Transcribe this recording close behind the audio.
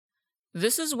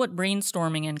This is what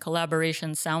brainstorming and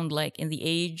collaboration sound like in the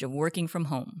age of working from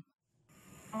home.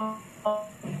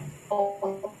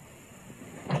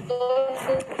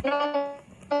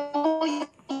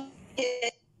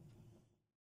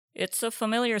 It's a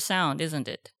familiar sound, isn't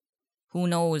it? Who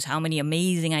knows how many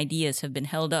amazing ideas have been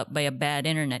held up by a bad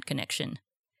internet connection?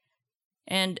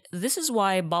 And this is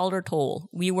why Balder Toll,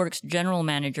 WeWork's general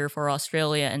manager for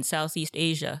Australia and Southeast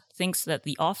Asia, thinks that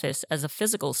the office as a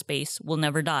physical space will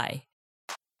never die.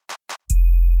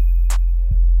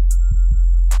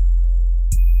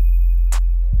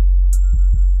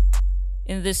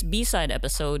 In this B-side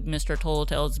episode, Mr. Toll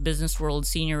tells Business World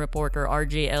senior reporter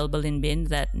RJ El Balinbin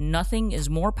that nothing is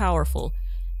more powerful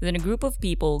than a group of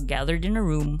people gathered in a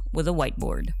room with a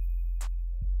whiteboard.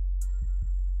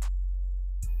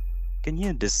 Can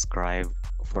you describe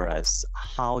for us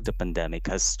how the pandemic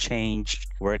has changed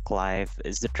work life?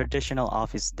 Is the traditional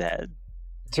office dead?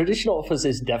 Traditional office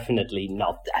is definitely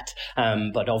not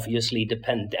that. But obviously the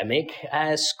pandemic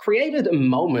has created a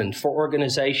moment for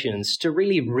organizations to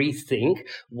really rethink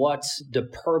what the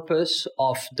purpose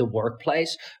of the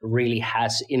workplace really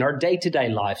has in our day-to-day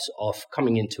lives of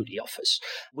coming into the office.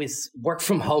 With work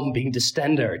from home being the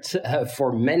standard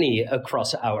for many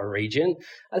across our region,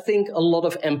 I think a lot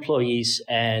of employees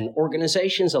and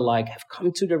organizations alike have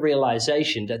come to the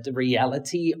realization that the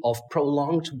reality of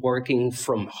prolonged working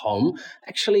from home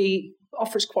actually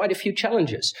offers quite a few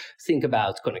challenges. Think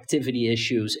about connectivity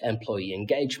issues, employee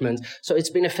engagement. So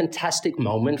it's been a fantastic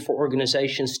moment for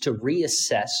organizations to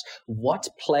reassess what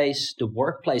place the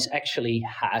workplace actually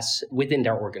has within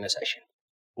their organization.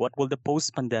 What will the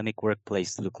post-pandemic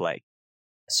workplace look like?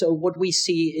 So what we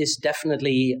see is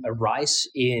definitely a rise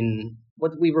in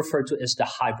what we refer to as the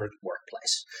hybrid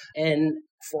workplace. And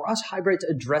for us, hybrid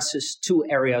addresses two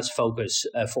areas focus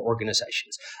for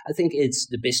organizations. I think it's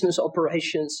the business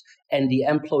operations and the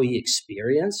employee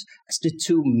experience as the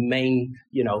two main,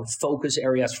 focus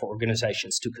areas for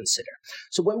organizations to consider.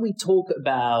 So when we talk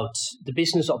about the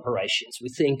business operations, we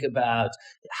think about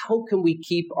how can we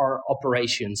keep our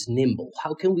operations nimble?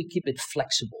 How can we keep it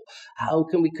flexible? How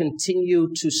can we continue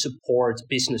to support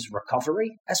business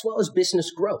recovery as well as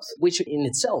business growth, which in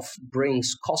itself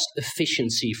brings cost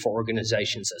efficiency for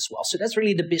organizations as well. So that's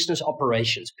really the business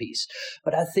operations piece.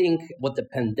 But I think what the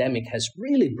pandemic has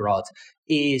really brought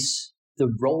is the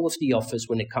role of the office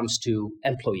when it comes to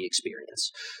employee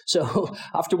experience. So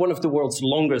after one of the world's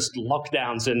longest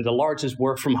lockdowns and the largest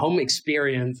work from home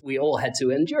experience we all had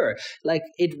to endure,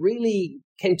 it really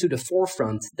came to the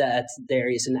forefront that there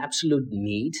is an absolute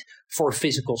need for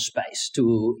physical space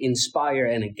to inspire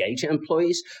and engage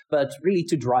employees, but really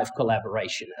to drive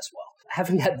collaboration as well.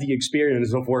 Having had the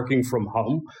experience of working from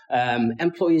home,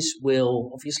 employees will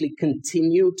obviously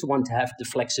continue to want to have the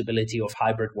flexibility of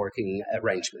hybrid working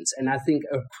arrangements. And I think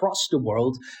across the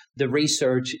world, the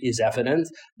research is evident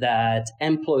that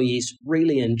employees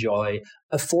really enjoy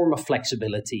a form of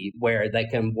flexibility where they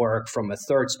can work from a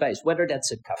third space, whether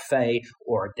that's a cafe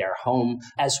or their home,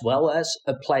 as well as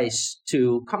a place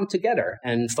to come together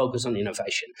and focus on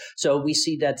innovation. So we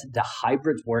see that the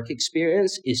hybrid work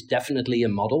experience is definitely a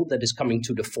model that is coming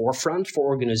to the forefront for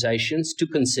organizations to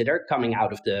consider coming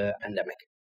out of the pandemic.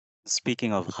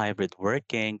 Speaking of hybrid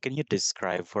working, can you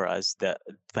describe for us the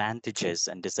advantages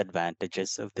and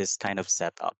disadvantages of this kind of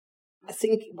setup? I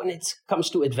think when it comes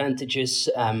to advantages,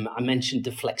 I mentioned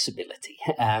the flexibility.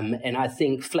 And I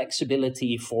think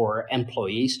flexibility for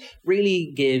employees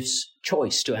really gives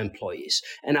choice to employees.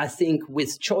 And I think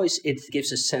with choice, it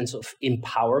gives a sense of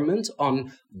empowerment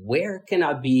on where can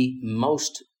I be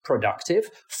most productive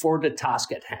for the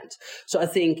task at hand. So I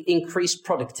think increased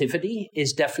productivity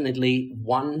is definitely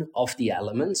one of the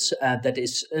elements that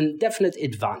is a definite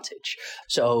advantage.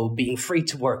 So being free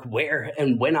to work where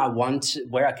and when I want,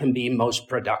 where I can be most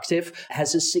productive,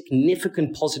 has a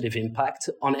significant positive impact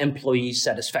on employee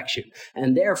satisfaction.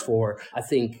 And therefore, I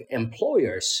think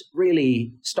employers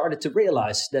really started to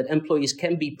realize that employees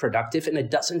can be productive and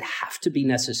it doesn't have to be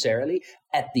necessarily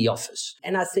at the office.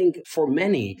 And I think for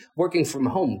many, working from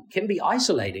home can be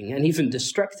isolating and even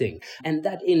distracting. And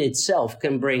that in itself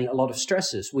can bring a lot of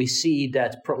stresses. We see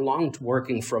that prolonged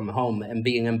working from home and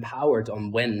being empowered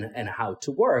on when and how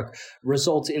to work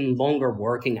results in longer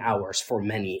working hours for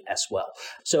many as well.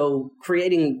 So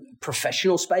creating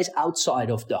professional space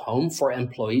outside of the home for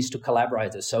employees to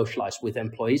collaborate and socialize with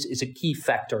employees is a key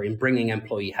factor in bringing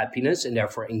employee happiness and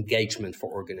therefore engagement for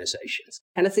organizations.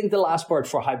 And I think the last part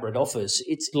for hybrid office,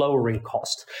 it's lowering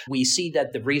cost. We see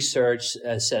that the research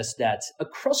says that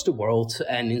across the world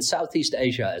and in Southeast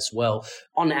Asia as well,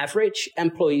 on average,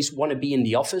 employees want to be in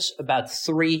the office about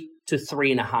 3 to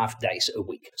 3.5 days a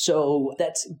week. So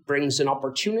that brings an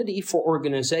opportunity for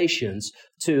organizations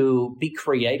to be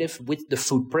creative with the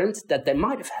footprint that they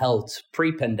might have held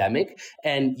pre-pandemic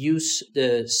and use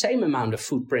the same amount of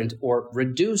footprint or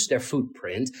reduce their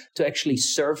footprint to actually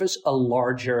service a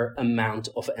larger amount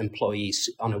of employees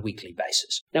on a weekly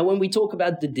basis. Now, when we talk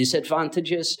about the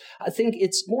disadvantages, I think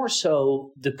it's more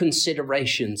so the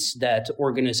considerations that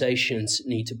organizations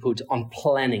need to put on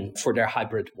planning for their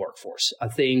hybrid workforce. I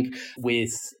think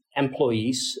with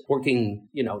employees working,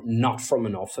 not from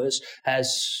an office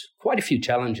has quite a few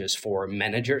challenges for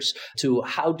managers to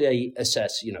how they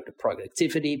assess, the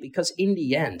productivity, because in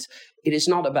the end, it is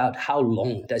not about how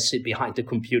long they sit behind the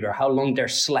computer, how long their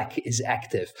Slack is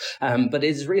active, but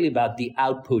it's really about the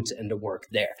output and the work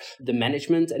there. The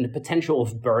management and the potential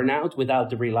of burnout without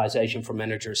the realization for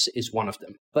managers is one of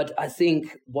them. But I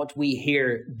think what we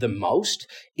hear the most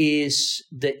is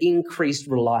the increased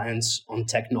reliance on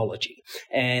technology.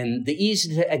 And the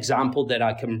easy example that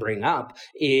I can bring up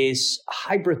is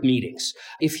hybrid meetings.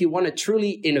 If you want to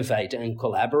truly innovate and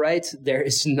collaborate, there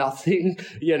is nothing,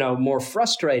 more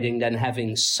frustrating than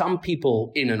having some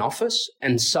people in an office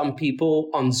and some people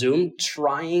on Zoom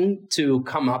trying to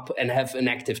come up and have an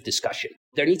active discussion.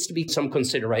 There needs to be some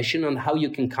consideration on how you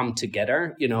can come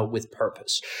together, with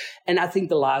purpose. And I think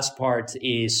the last part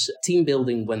is team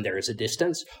building when there is a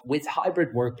distance. With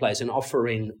hybrid workplace and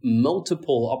offering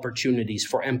multiple opportunities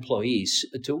for employees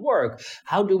to work,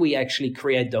 how do we actually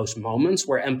create those moments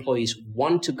where employees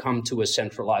want to come to a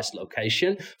centralized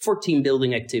location for team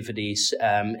building activities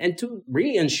and to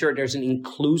really ensure there's an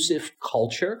inclusive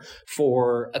culture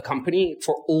for a company,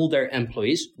 for all their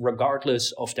employees,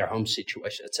 regardless of their home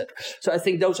situation, etc. So I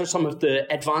think those are some of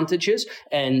the advantages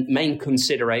and main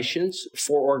considerations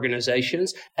for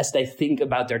organizations as they think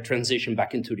about their transition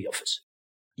back into the office.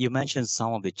 You mentioned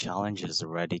some of the challenges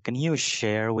already. Can you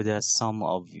share with us some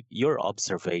of your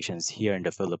observations here in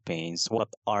the Philippines? What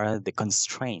are the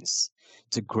constraints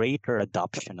to greater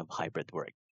adoption of hybrid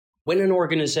work? When an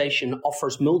organization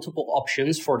offers multiple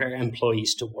options for their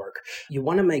employees to work, you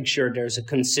want to make sure there's a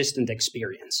consistent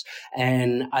experience.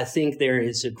 And I think there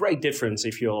is a great difference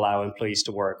if you allow employees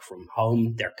to work from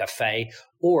home, their cafe,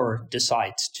 or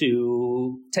decide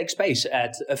to take space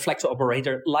at a flex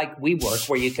operator like WeWork,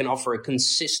 where you can offer a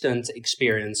consistent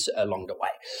experience along the way.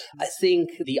 I think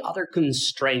the other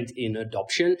constraint in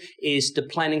adoption is the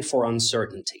planning for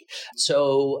uncertainty.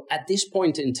 So at this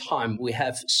point in time, we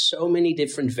have so many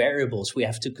different variables we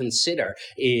have to consider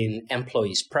in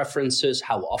employees' preferences,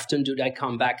 how often do they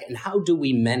come back, and how do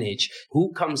we manage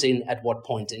who comes in at what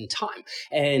point in time.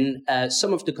 And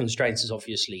some of the constraints is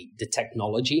obviously the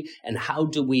technology and how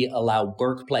do we allow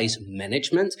workplace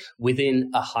management within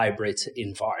a hybrid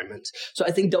environment. So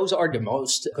I think those are the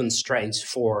most constraints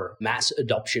for mass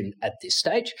adoption at this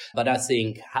stage. But I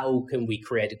think how can we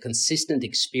create a consistent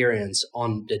experience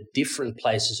on the different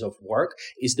places of work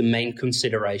is the main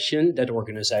consideration that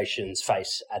organizations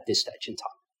face at this stage in time.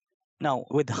 Now,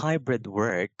 with hybrid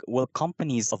work, will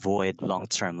companies avoid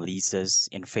long-term leases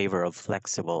in favor of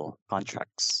flexible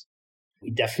contracts? We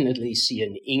definitely see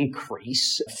an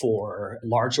increase for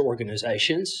large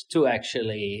organizations to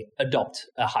actually adopt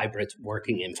a hybrid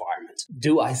working environment.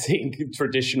 Do I think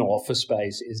traditional office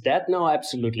space is that? No,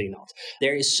 absolutely not.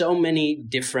 There is so many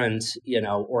different,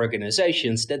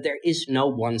 organizations that there is no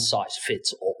one size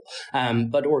fits all.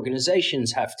 But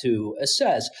organizations have to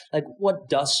assess, what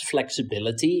does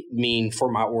flexibility mean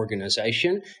for my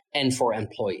organization and for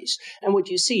employees? And what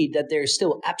you see that there's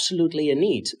still absolutely a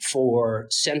need for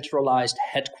centralized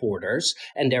headquarters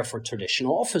and therefore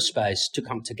traditional office space to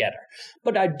come together.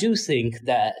 But I do think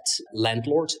that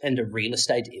landlords and the real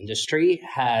estate industry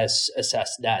has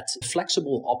assessed that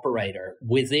flexible operator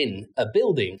within a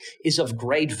building is of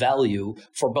great value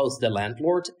for both the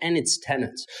landlord and its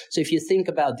tenants. So if you think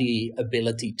about the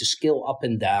ability to scale up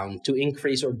and down, to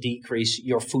increase or decrease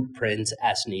your footprint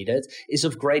as needed, is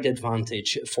of great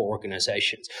advantage for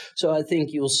organizations. So I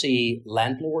think you'll see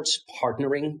landlords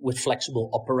partnering with flexible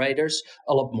operators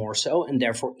a lot more so, and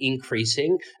therefore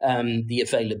increasing the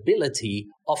availability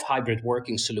of hybrid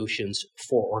working solutions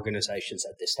for organizations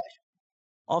at this stage.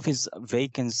 Office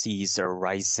vacancies are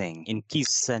rising in key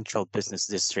central business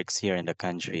districts here in the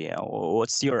country.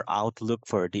 What's your outlook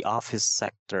for the office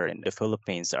sector in the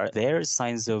Philippines? Are there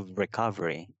signs of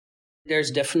recovery?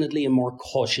 There's definitely a more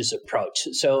cautious approach.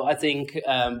 So I think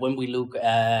when we look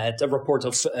at the report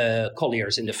of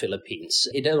Colliers in the Philippines,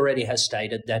 it already has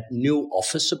stated that new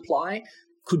office supply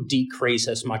could decrease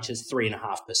as much as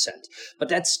 3.5%. But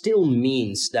that still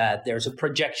means that there's a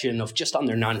projection of just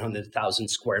under 900,000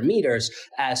 square meters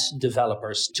as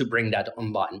developers to bring that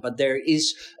online. But there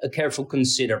is a careful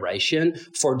consideration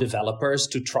for developers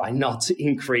to try not to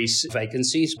increase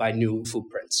vacancies by new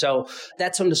footprints. So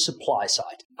that's on the supply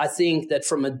side. I think that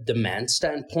from a demand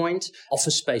standpoint,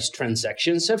 office space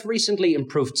transactions have recently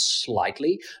improved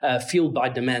slightly, fueled by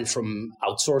demand from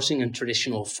outsourcing and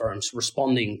traditional firms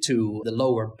responding to the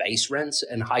lower base rents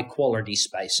and high quality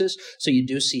spaces. So you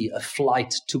do see a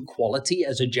flight to quality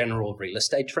as a general real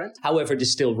estate trend. However,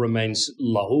 this still remains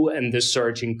low, and the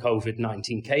surge in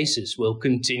COVID-19 cases will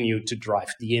continue to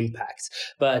drive the impact.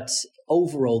 But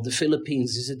overall, the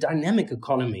Philippines is a dynamic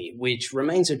economy which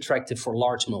remains attractive for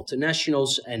large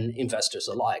multinationals and investors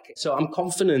alike. So I'm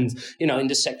confident, in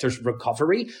the sector's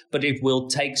recovery, but it will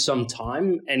take some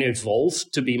time and evolve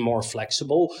to be more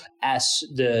flexible as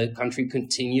the country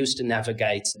continues to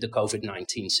navigate the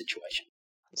COVID-19 situation.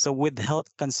 So with health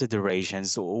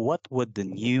considerations, what would the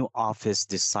new office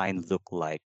design look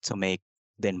like to make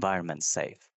the environment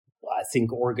safe? I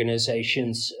think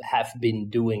organizations have been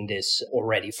doing this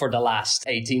already for the last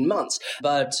 18 months.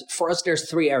 But for us, there's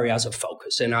 3 areas of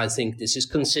focus. And I think this is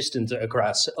consistent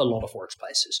across a lot of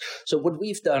workplaces. So what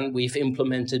we've done, we've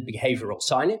implemented behavioral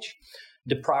signage,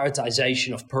 the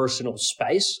prioritization of personal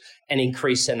space, and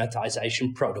increased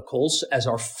sanitization protocols as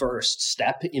our first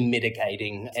step in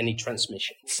mitigating any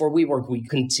transmission. For WeWork, we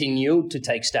continue to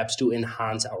take steps to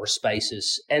enhance our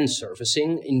spaces and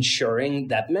servicing, ensuring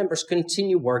that members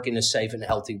continue work in a safe and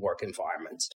healthy work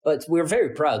environment. But we're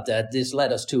very proud that this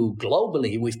led us to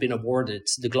globally, we've been awarded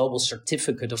the Global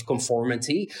Certificate of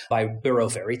Conformity by Bureau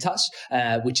Veritas,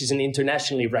 which is an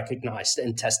internationally recognized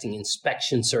and testing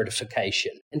inspection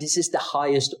certification. And this is the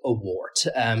highest award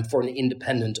for an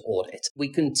independent audit. We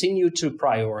continue to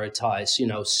prioritize,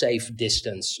 safe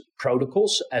distance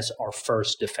protocols as our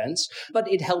first defense,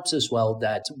 but it helps as well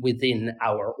that within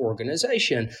our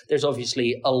organization, there's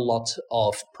obviously a lot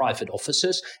of private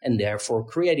offices and therefore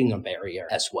creating a barrier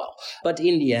as well. But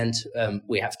in the end,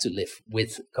 we have to live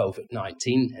with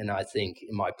COVID-19. And I think,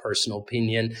 in my personal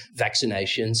opinion,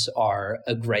 vaccinations are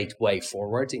a great way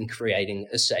forward in creating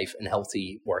a safe and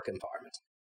healthy work environment.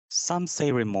 Some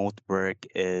say remote work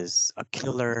is a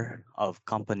killer of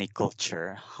company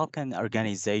culture. How can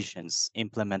organizations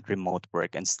implement remote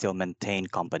work and still maintain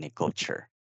company culture?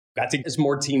 I think as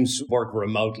more teams work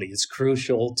remotely, it's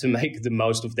crucial to make the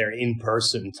most of their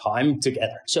in-person time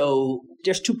together. So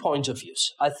there's 2 points of view.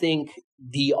 I think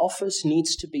the office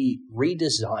needs to be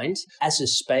redesigned as a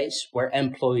space where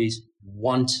employees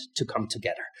want to come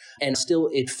together. And still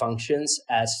it functions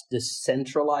as the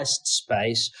centralized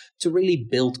space to really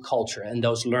build culture and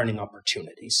those learning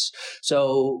opportunities.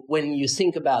 So when you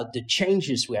think about the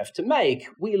changes we have to make,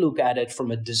 we look at it from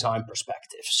a design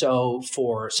perspective. So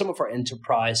for some of our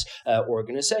enterprise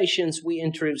organizations, we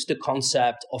introduced the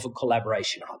concept of a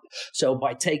collaboration hub. So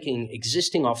by taking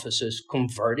existing offices,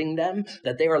 converting them,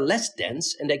 that they are less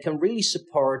dense and they can really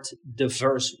support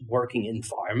diverse working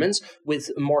environments with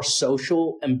more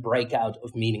social and breakout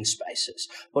of meeting spaces.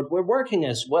 But we're working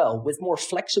as well with more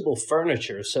flexible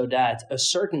furniture so that a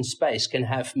certain space can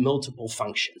have multiple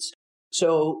functions.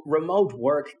 So remote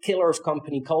work, killer of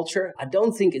company culture. I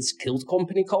don't think it's killed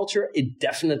company culture. It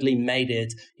definitely made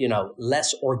it,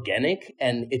 less organic,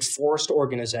 and it forced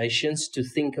organizations to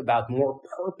think about more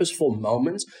purposeful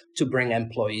moments to bring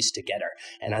employees together.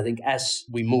 And I think as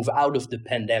we move out of the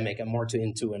pandemic and more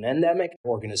into an endemic,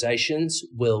 organizations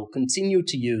will continue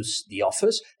to use the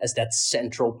office as that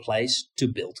central place to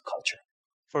build culture.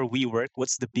 For WeWork,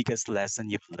 what's the biggest lesson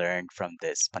you've learned from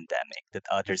this pandemic that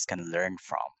others can learn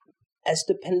from? As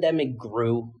the pandemic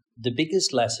grew, the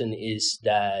biggest lesson is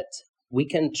that we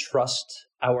can trust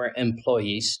our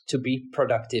employees to be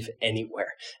productive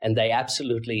anywhere, and they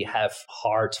absolutely have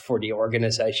heart for the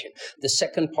organization. The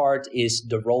second part is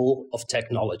the role of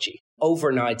technology.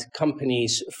 Overnight,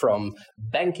 companies from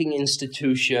banking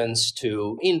institutions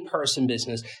to in-person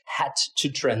business had to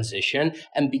transition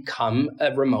and become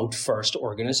a remote-first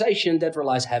organization that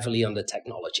relies heavily on the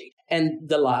technology. And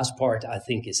the last part, I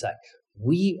think, is that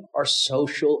we are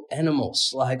social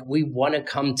animals. We want to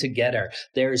come together.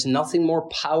 There is nothing more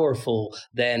powerful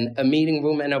than a meeting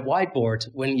room and a whiteboard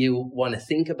when you want to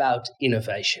think about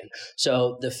innovation.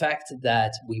 So the fact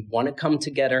that we want to come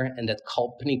together and that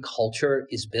company culture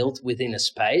is built within a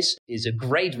space is a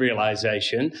great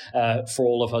realization for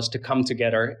all of us to come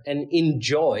together and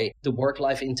enjoy the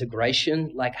work-life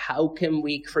integration. How can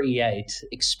we create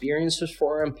experiences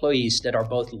for our employees that are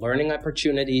both learning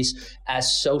opportunities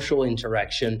as social interaction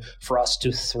for us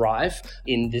to thrive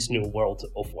in this new world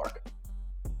of work?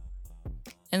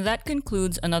 And that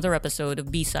concludes another episode of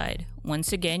B-Side.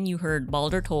 Once again, you heard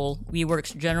Balder Toll,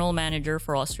 WeWork's General Manager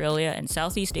for Australia and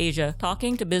Southeast Asia,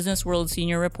 talking to Business World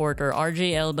senior reporter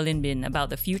RJL Balinbin about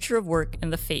the future of work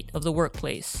and the fate of the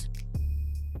workplace.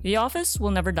 The office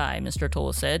will never die, Mr.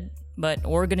 Toll said, but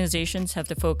organizations have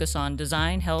to focus on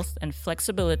design, health, and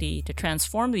flexibility to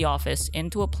transform the office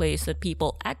into a place that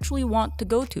people actually want to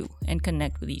go to and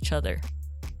connect with each other.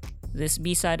 This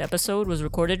B-Side episode was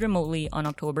recorded remotely on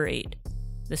October 8.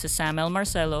 This is Sam L.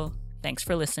 Marcelo. Thanks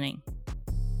for listening.